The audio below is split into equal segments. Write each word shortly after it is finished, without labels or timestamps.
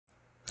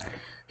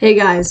Hey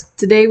guys,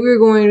 today we're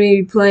going to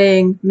be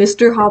playing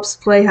Mr. Hop's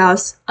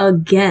Playhouse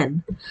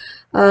again.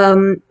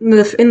 In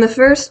the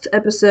first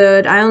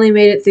episode, I only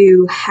made it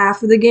through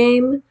half of the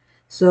game,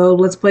 so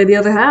let's play the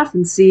other half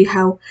and see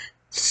how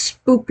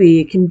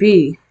spoopy it can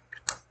be.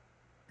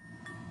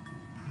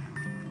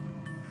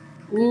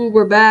 Ooh,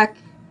 we're back,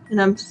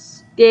 and I'm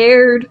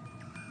scared.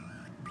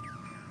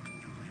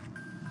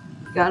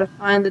 Gotta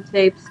find the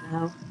tapes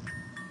now.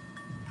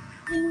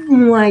 Oh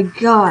my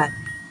god.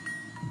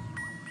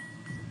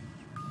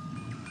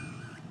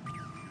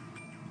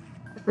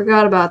 I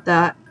forgot about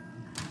that.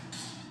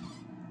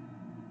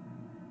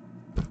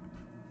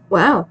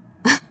 Wow.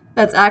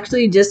 That's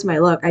actually just my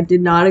luck. I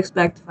did not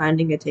expect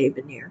finding a tape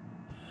in here.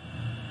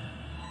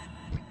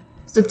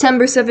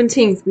 September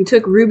 17th, we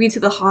took Ruby to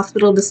the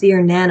hospital to see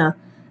her Nana.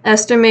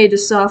 Esther made a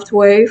soft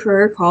toy for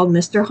her called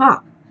Mr.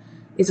 Hop.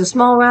 It's a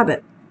small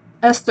rabbit.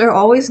 Esther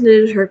always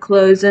knitted her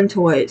clothes and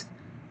toys.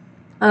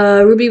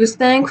 Ruby was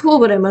thankful,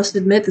 but I must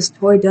admit this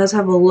toy does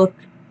have a look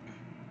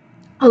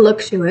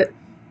to it.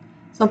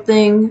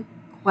 Something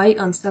quite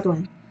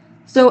unsettling.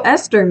 So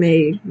Esther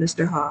made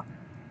Mr. Hop.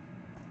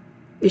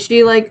 Is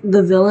she like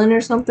the villain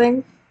or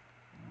something?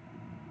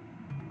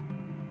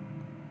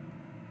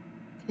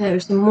 Okay,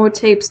 there's some more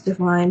tapes to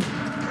find.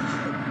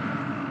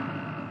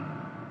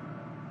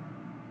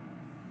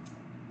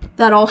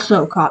 That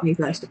also caught me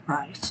by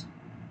surprise.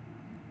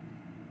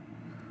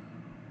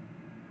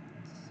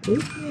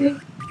 Okay.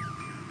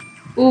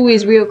 Ooh,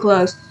 he's real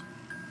close.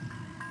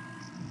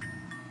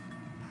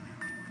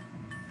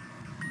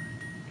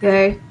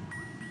 Okay.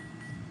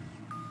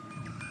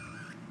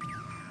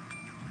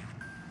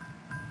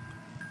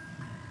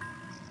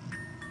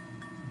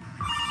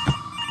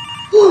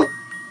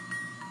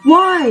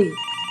 Why?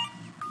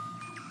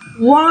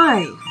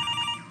 Why?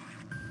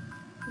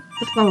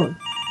 The phone.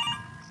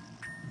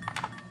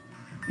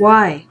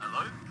 Why?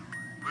 Hello?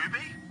 Ruby?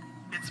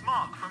 It's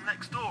Mark from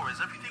next door.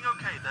 Is everything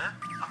okay there?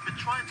 I've been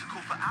trying to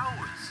call for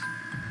hours.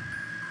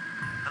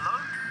 Hello?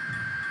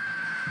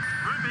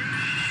 Ruby?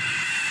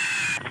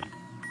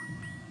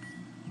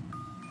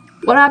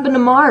 What happened to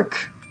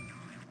Mark?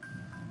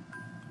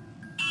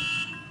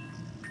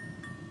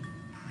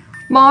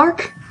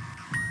 Mark?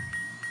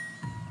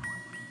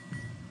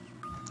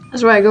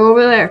 That's right, go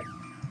over there.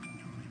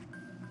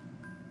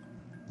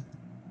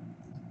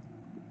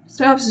 This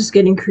house is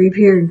getting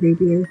creepier and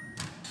creepier.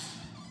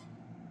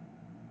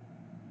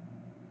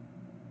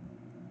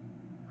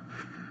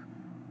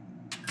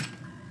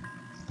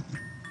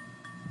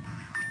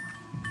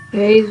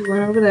 Okay, he's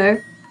one over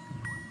there.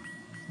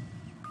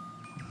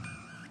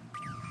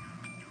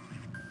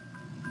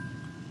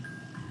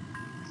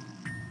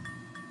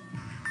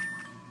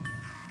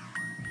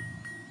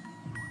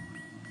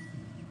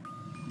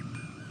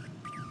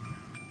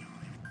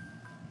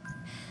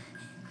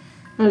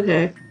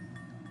 Okay.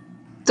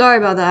 Sorry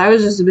about that, I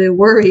was just a bit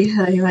worried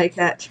that he might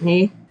catch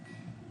me.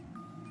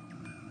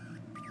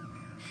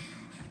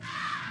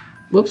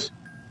 Whoops.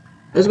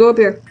 Let's go up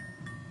here.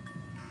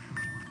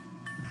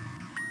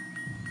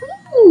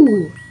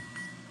 Ooh.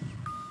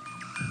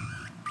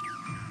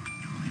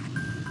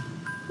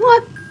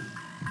 What?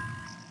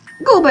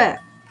 Go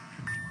back.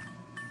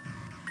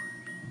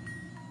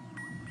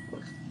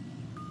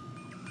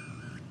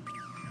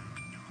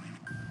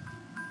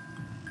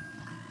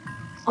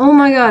 Oh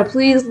my god,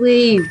 please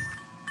leave.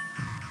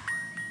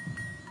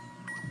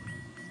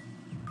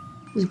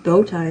 His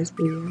bow tie is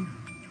bleeding.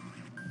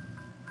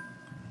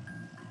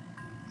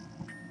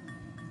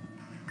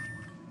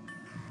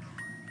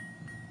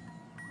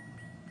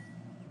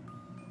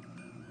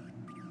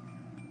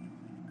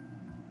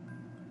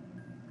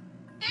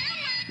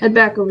 Head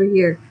back over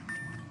here.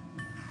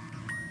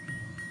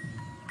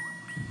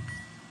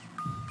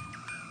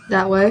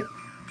 That way.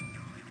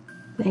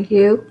 Thank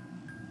you.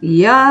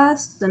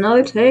 Yes,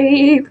 another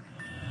tape.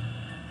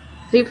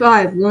 Tape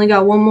 5. We only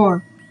got one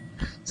more.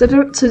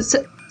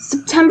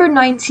 September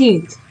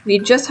 19th. We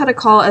just had a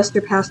call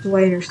Esther passed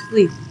away in her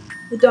sleep.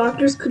 The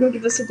doctors couldn't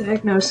give us a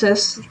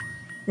diagnosis,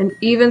 and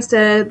even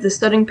said the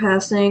sudden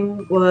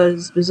passing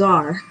was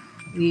bizarre.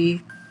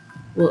 We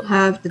will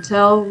have to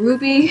tell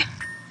Ruby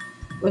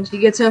when she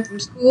gets home from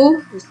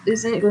school. This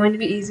isn't going to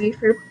be easy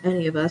for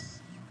any of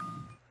us.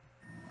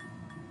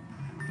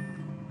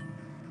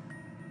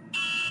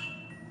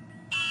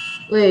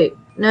 Wait,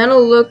 Nana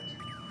looked...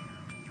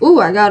 Ooh,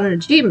 I got an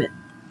achievement.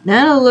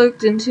 Nana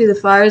looked into the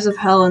fires of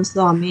hell and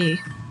saw me.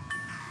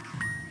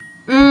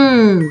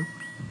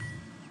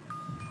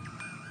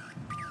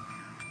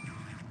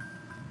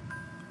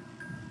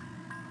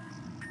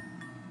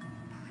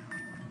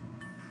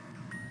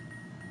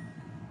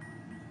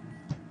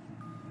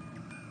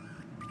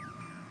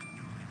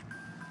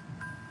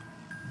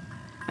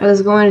 I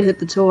was going to hit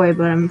the toy,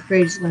 but I'm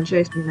afraid it's going to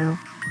chase me now.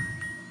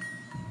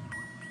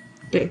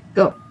 Okay,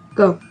 go,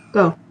 go,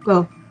 go,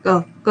 go,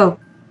 go, go.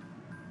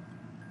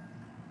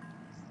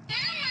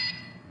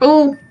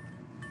 Oh!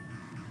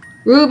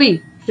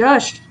 Ruby,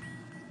 shush!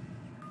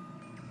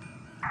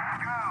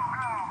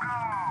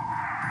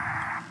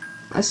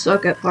 I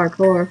suck at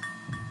parkour.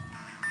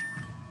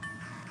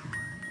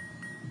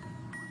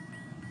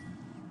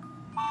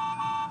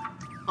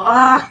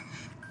 Ah!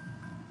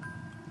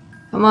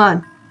 Come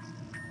on.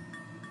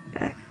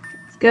 Okay,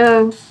 let's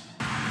go.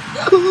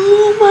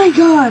 Oh my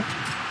god!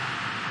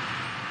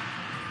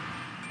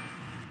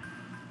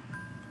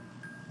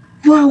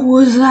 What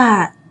was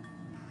that?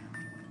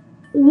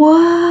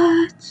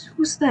 What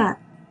was that?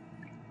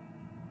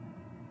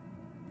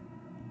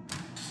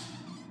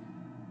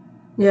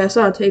 Yeah, I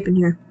saw a tape in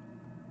here.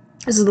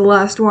 This is the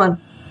last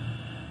one.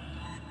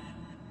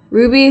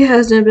 Ruby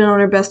hasn't been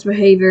on her best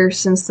behavior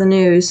since the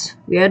news.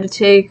 We had to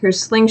take her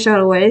slingshot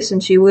away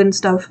since she wouldn't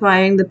stop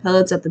firing the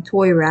pellets at the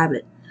toy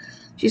rabbit.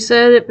 She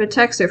said it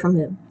protects her from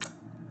him.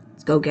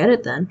 Let's go get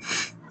it then.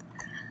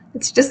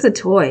 It's just a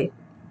toy.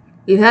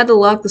 You had to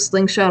lock the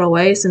slingshot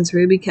away since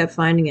Ruby kept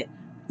finding it.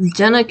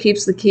 Jenna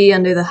keeps the key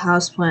under the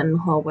houseplant in the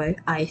hallway,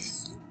 I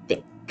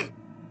think.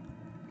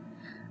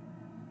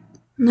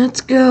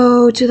 Let's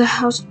go to the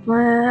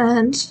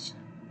houseplant.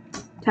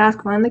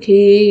 Task, find the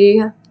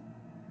key.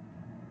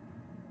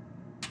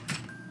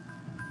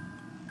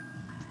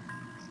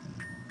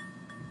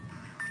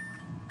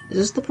 Is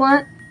this the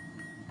plant?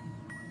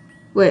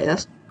 Wait,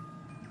 that's...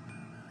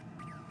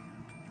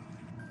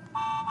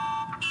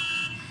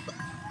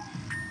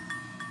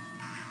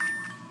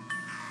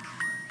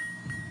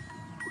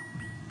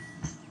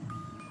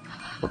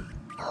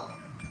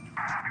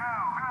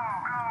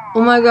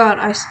 Oh my god,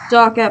 I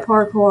stuck at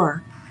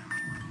parkour.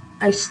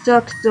 I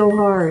stuck so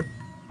hard.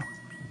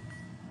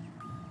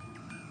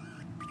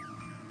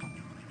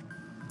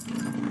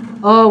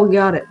 Oh, we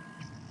got it.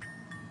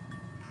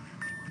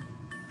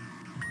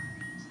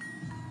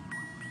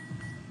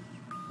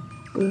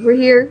 Over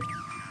here.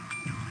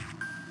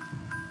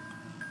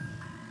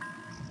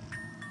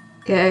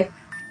 Okay.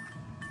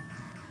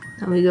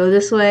 Now we go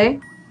this way.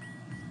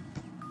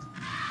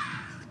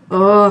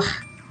 Oh,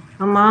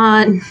 come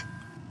on.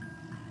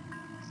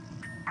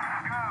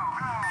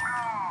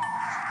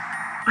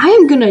 I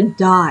am gonna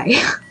die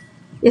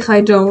if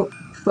I don't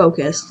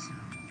focus.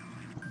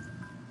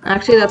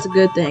 Actually, that's a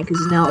good thing, because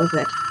he's now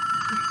open.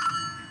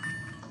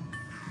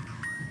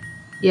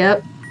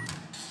 Yep.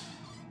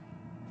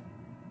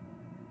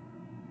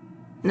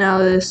 Now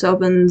this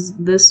opens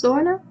this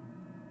door now?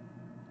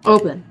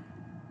 Open.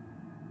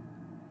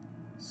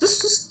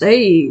 Just to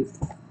save.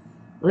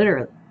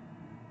 Literally.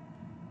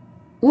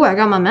 Ooh, I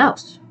got my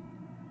mouse.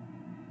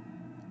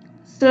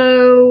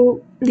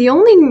 So, the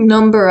only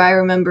number I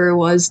remember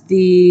was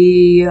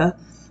the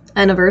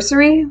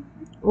anniversary.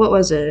 What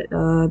was it?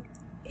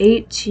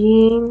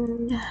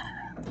 18...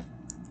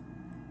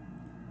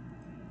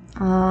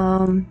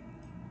 on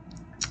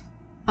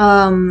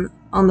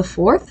the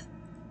 4th?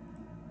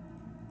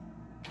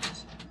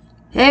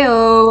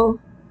 Heyo!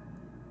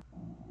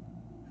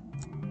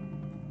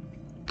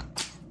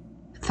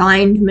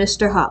 Find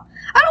Mr. Hop.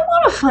 I don't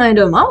want to find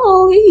him. I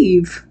want to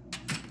leave.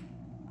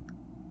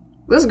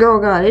 This girl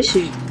got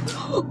issues.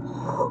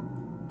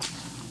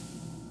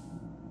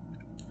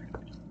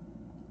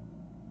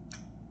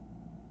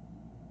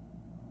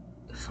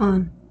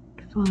 Fun.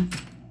 Oh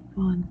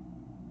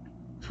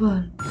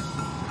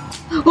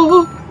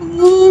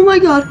my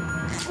god.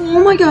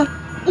 Oh my god.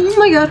 Oh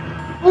my god.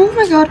 Oh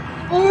my god.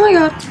 Oh my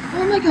god.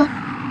 Oh my god.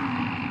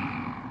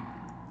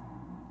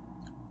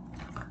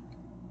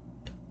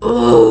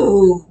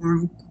 Oh.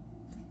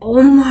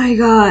 Oh my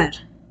god.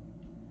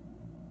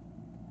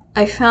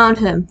 I found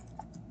him.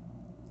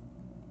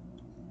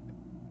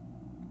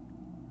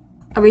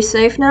 Are we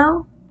safe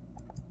now?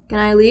 Can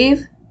I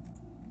leave?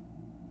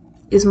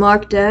 Is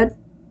Mark dead?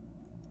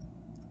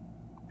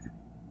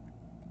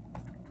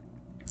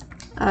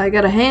 I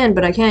got a hand,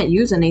 but I can't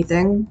use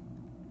anything.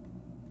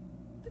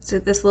 Is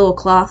it this little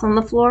cloth on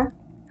the floor?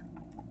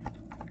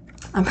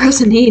 I'm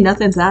pressing E,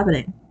 nothing's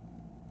happening.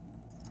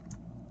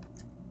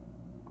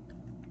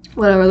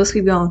 Whatever, let's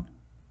keep going.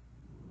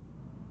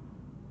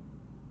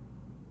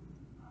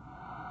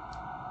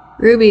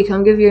 Ruby,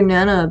 come give your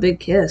Nana a big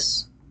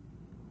kiss.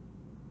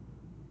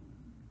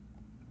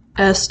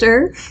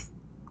 Esther?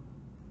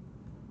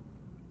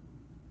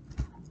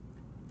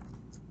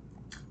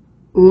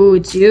 Ooh,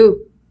 it's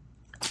you.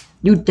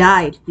 You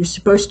died. You're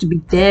supposed to be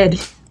dead.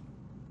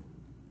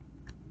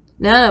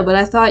 No, but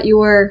I thought you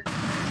were...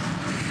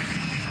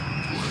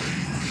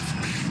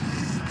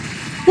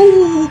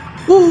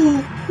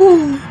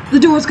 The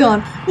door's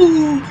gone.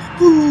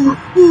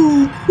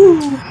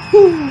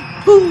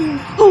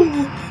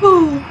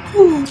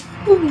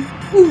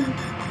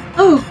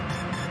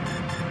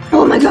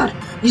 Oh my god.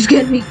 He's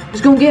getting me.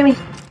 He's gonna get me.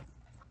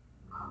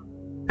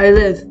 I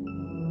live.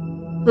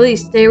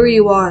 Please, stay where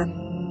you are.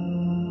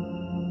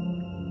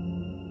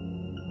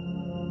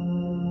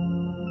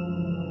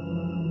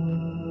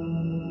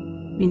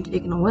 Being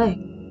taken away.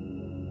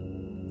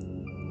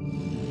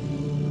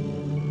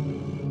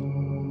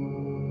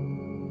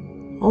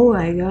 Oh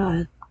my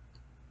god.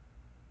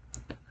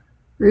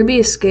 Ruby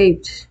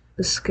escaped.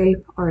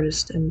 Escape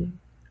artist ending.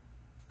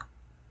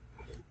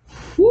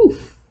 Whew.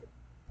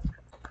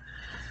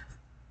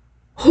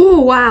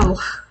 Oh wow.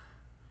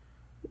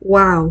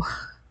 Wow.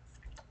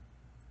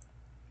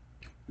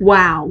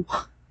 Wow.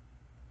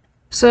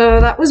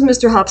 So that was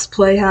Mr. Hop's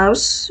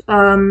Playhouse.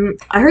 I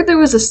heard there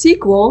was a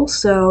sequel,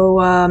 so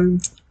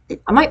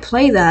I might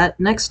play that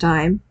next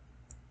time.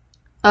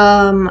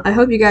 I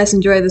hope you guys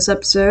enjoyed this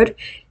episode.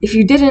 If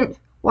you didn't,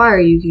 why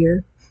are you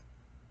here?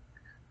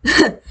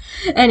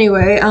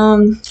 Anyway,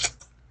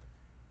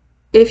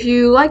 if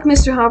you like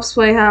Mr. Hop's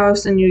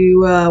Playhouse and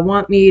you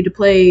want me to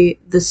play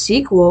the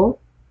sequel,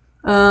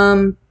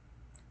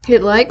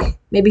 hit like,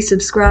 maybe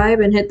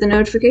subscribe, and hit the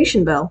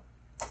notification bell.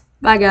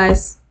 Bye,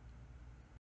 guys.